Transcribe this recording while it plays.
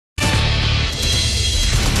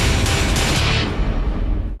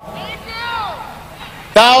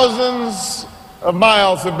Thousands of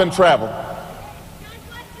miles have been traveled.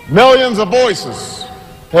 Millions of voices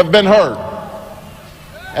have been heard.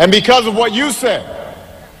 And because of what you said,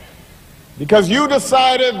 because you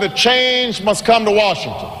decided the change must come to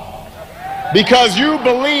Washington, because you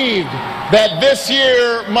believed that this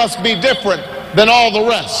year must be different than all the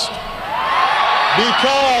rest,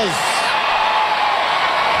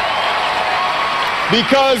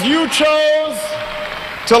 because you chose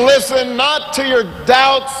to listen not to your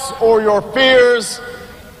doubts or your fears,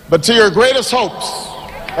 but to your greatest hopes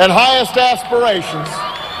and highest aspirations.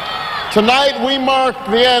 Tonight we mark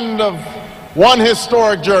the end of one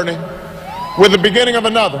historic journey with the beginning of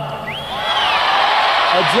another.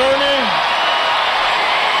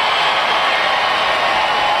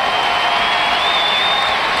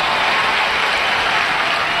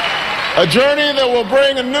 A journey that will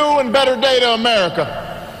bring a new and better day to America.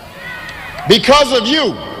 Because of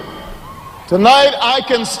you, tonight I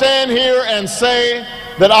can stand here and say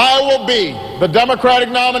that I will be the Democratic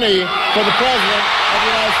nominee for the President of the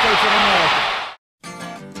United States of America.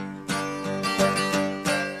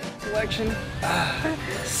 Election?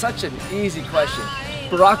 Such an easy question.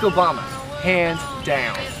 Barack Obama, hands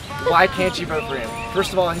down. Why can't you vote for him?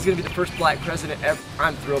 First of all, he's going to be the first black president ever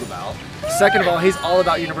I'm thrilled about. Second of all, he's all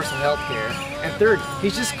about universal health care. And third,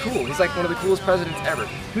 he's just cool. He's like one of the coolest presidents ever.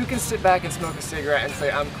 Who can sit back and smoke a cigarette and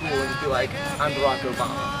say, I'm cool, and just be like, I'm Barack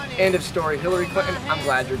Obama? End of story. Hillary Clinton, I'm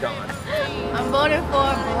glad you're gone. I'm voting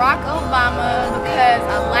for Barack Obama because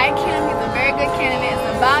I like him. He's a very good candidate.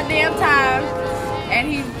 It's about damn time. And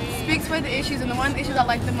he speaks for the issues. And the one of the issues I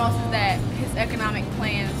like the most is that his economic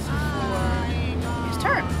plans for his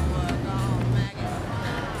term.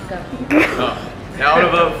 Now I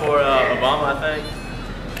want to vote for Obama, I think.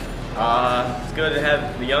 It's good to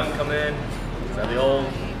have the young come in, instead of the old.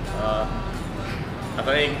 I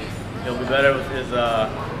think he'll be better with his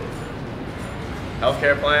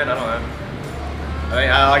healthcare plan. I don't know.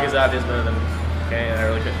 I like his ideas better than Kane. I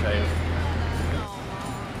really couldn't tell you.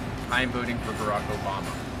 I'm voting for Barack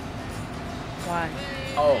Obama. Why?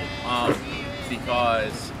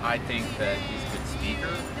 Because I think that he's a good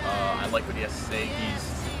speaker. I like what he has to say. He's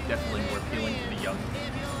definitely more appealing to the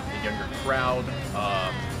younger crowd,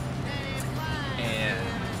 and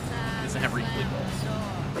doesn't have wrinkly balls.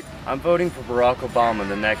 I'm voting for Barack Obama in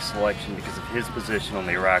the next election because of his position on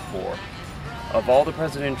the Iraq War. Of all the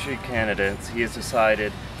presidential candidates, he has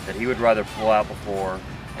decided that he would rather pull out before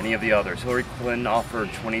any of the others. Hillary Clinton offered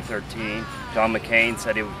 2013. John McCain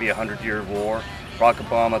said it would be a 100-year war. Barack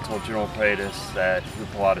Obama told General Paradis that he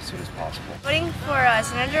would pull out as soon as possible. Voting for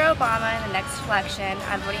Senator Obama in the next election.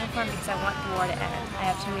 I'm voting for him because I want the war to end. I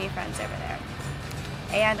have too many friends over there.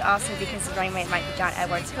 And also because the running mate might be John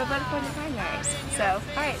Edwards, who voted for in the primaries. So,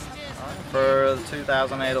 alright. For the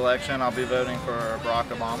 2008 election, I'll be voting for Barack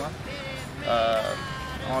Obama.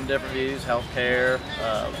 On different views, health care,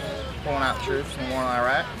 pulling out troops from the war in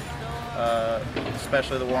Iraq,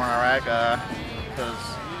 especially the war in Iraq, because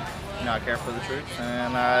I care for the troops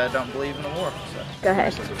and I don't believe in the war. So. Go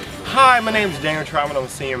ahead. Hi, my name is Daniel Troutman. I'm a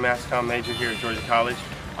senior mass comm major here at Georgia College.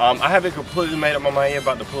 I haven't completely made up my mind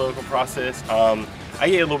about the political process. I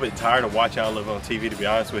get a little bit tired of watching I Live on TV, to be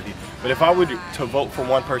honest with you. But if I were to vote for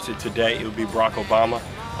one person today, it would be Barack Obama.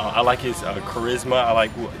 I like his charisma. I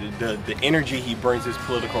like the energy he brings to his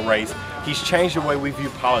political race. He's changed the way we view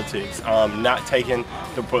politics, not taking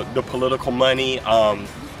the political money,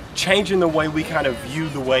 changing the way we kind of view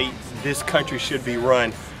the way this country should be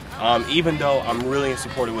run. Even though I'm really in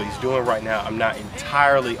support of what he's doing right now, I'm not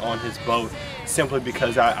entirely on his boat, simply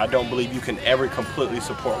because I don't believe you can ever completely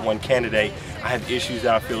support one candidate. I have issues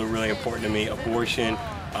that I feel are really important to me: abortion,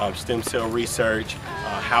 stem cell research,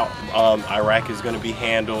 how Iraq is going to be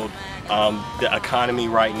handled, the economy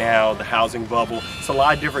right now, the housing bubble. It's a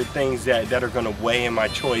lot of different things that are going to weigh in my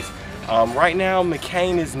choice. Right now,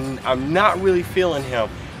 McCain I'm not really feeling him.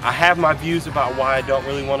 I have my views about why I don't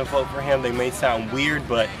really want to vote for him. They may sound weird,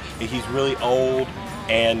 but he's really old,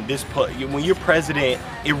 and when you're president,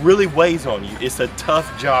 it really weighs on you. It's a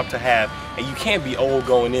tough job to have, and you can't be old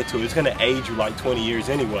going into it. It's going to age you like 20 years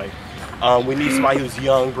anyway. We need somebody who's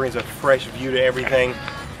young, brings a fresh view to everything.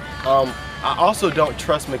 I also don't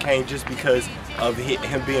trust McCain just because of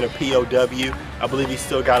him being a POW. I believe he's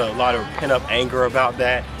still got a lot of pent-up anger about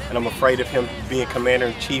that, and I'm afraid of him being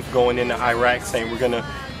commander-in-chief going into Iraq saying we're going to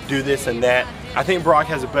do this and that. I think Barack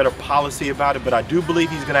has a better policy about it, but I do believe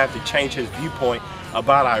he's going to have to change his viewpoint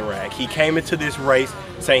about Iraq. He came into this race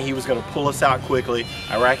saying he was going to pull us out quickly.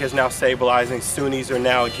 Iraq is now stabilizing. Sunnis are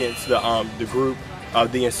now against the group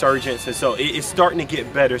the insurgents, and so it's starting to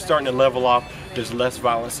get better, starting to level off. There's less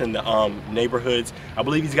violence in the neighborhoods. I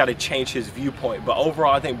believe he's got to change his viewpoint, but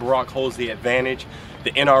overall I think Barack holds the advantage.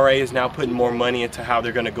 The NRA is now putting more money into how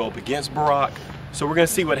they're going to go up against Barack, so we're going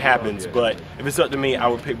to see what happens. But if it's up to me, I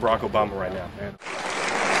would pick Barack Obama right now.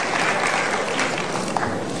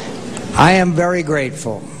 I am very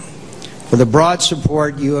grateful for the broad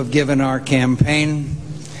support you have given our campaign,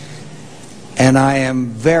 and I am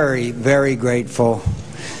very, very grateful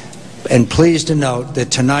and pleased to note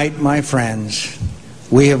that tonight, my friends,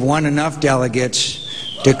 we have won enough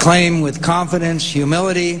delegates to claim with confidence,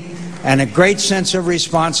 humility, and a great sense of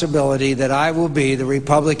responsibility that I will be the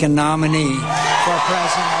Republican nominee for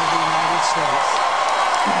President of the United States.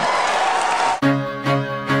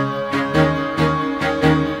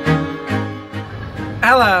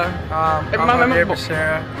 Hello, I'm here for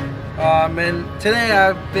Sarah, and today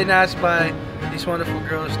I've been asked by these wonderful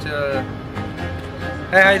girls to,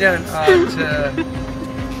 hey, how you doing,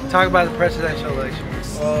 to talk about the presidential election.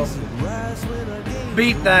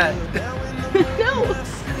 Beat that. No.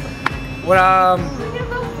 What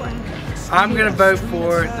I'm gonna vote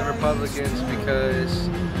for the Republicans because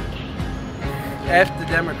F the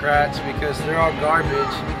Democrats, because they're all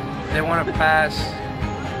garbage. They want to pass.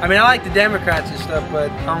 I mean, I like the Democrats and stuff, but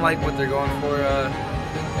I don't like what they're going for.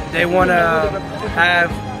 They want to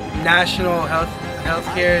have national health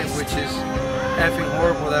care, which is effing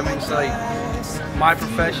horrible. That means, like, my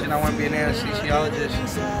profession, I want to be an anesthesiologist.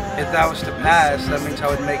 If that was to pass, that means I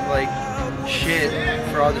would make, like, shit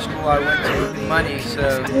for all the school I went to with money.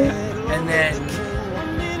 So, and then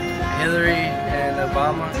Hillary and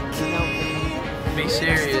Obama, be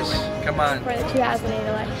serious. Come on. For the 2008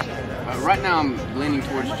 election. Right now I'm leaning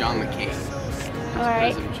towards John McCain. All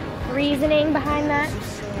right. Reasoning behind that?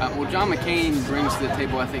 Well, John McCain brings to the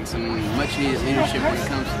table, I think, some much needed leadership when it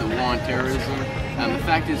comes to the war on terrorism. The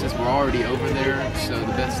fact is we're already over there, so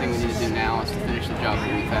the best thing we need to do now is to finish the job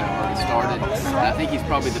that we've had already started. I think he's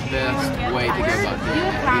probably the best way to go about doing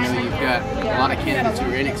that. You know, you've got a lot of candidates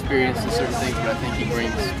who are inexperienced in certain things, but I think he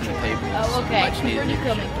brings to the table some much needed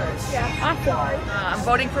leadership. I'm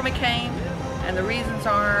voting for McCain, and the reasons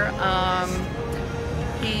are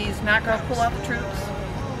he's not going to pull out the troops.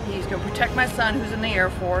 He's going to protect my son who's in the Air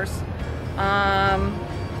Force.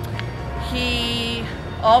 He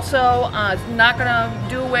also is not going to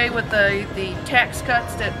do away with the tax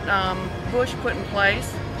cuts that Bush put in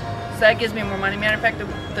place. So that gives me more money. Matter of fact,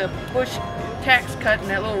 the Bush tax cut and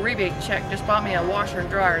that little rebate check just bought me a washer and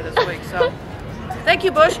dryer this week. So thank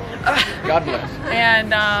you, Bush. God bless.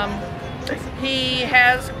 And he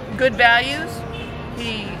has good values.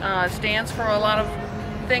 He stands for a lot of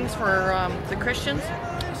things for the Christians.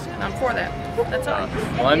 I'm for that. That's all.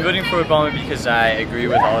 Well, I'm voting for Obama because I agree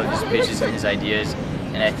with all of his pitches and his ideas,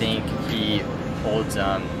 and I think he holds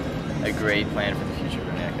a great plan for the future of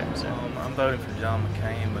America. So I'm voting for John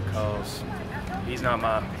McCain because he's not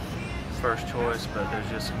my first choice, but there's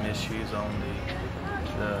just some issues on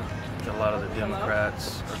a lot of the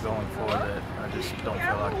Democrats are going for that I just don't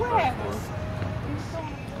feel like voting for.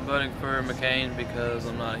 I'm voting for McCain because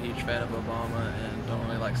I'm not a huge fan of Obama and don't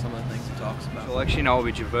really like some of the things he talks about. Election, I will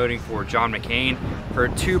be voting for John McCain for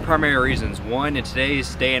two primary reasons. One, in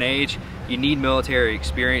today's day and age, you need military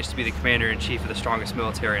experience to be the commander-in-chief of the strongest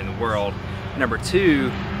military in the world. Number two,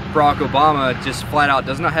 Barack Obama just flat out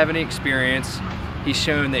does not have any experience. He's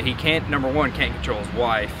shown that he can't, number one, can't control his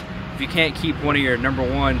wife. If you can't keep one of your number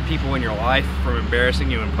one people in your life from embarrassing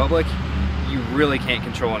you in public, you really can't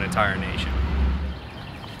control an entire nation.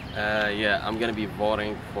 Yeah, I'm gonna be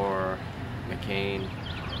voting for McCain.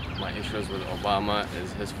 My issues with Obama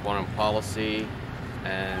is his foreign policy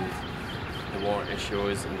and the war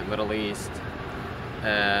issues in the Middle East.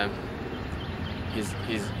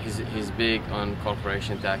 He's big on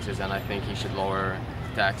corporation taxes, and I think he should lower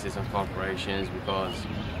taxes on corporations because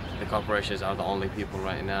the corporations are the only people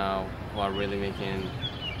right now who are really making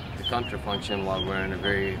the country function while we're in a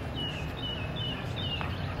very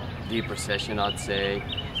deep recession, I'd say.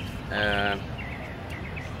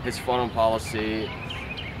 His foreign policy,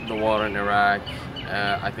 the war in Iraq,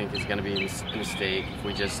 I think is going to be a mistake if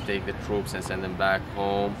we just take the troops and send them back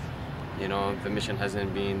home. You know, the mission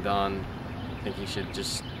hasn't been done. I think he should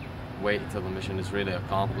just wait until the mission is really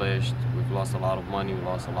accomplished. We've lost a lot of money, we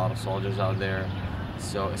lost a lot of soldiers out there.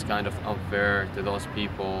 So it's kind of unfair to those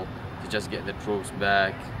people to just get the troops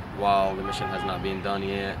back while the mission has not been done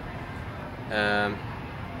yet.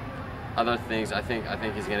 Other things, I think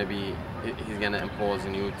he's gonna impose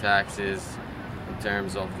new taxes in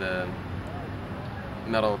terms of the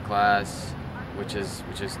middle class, which is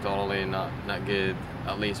totally not good,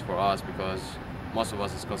 at least for us, because most of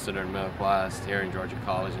us is considered middle class here in Georgia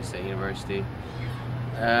College and State University.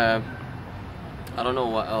 I don't know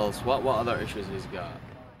what else. What other issues he's got?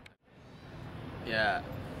 Yeah,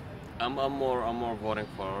 I'm more voting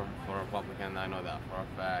for Republican. I know that for a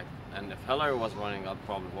fact. And if Hillary was running, I'd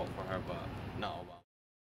probably vote for her, but not Obama.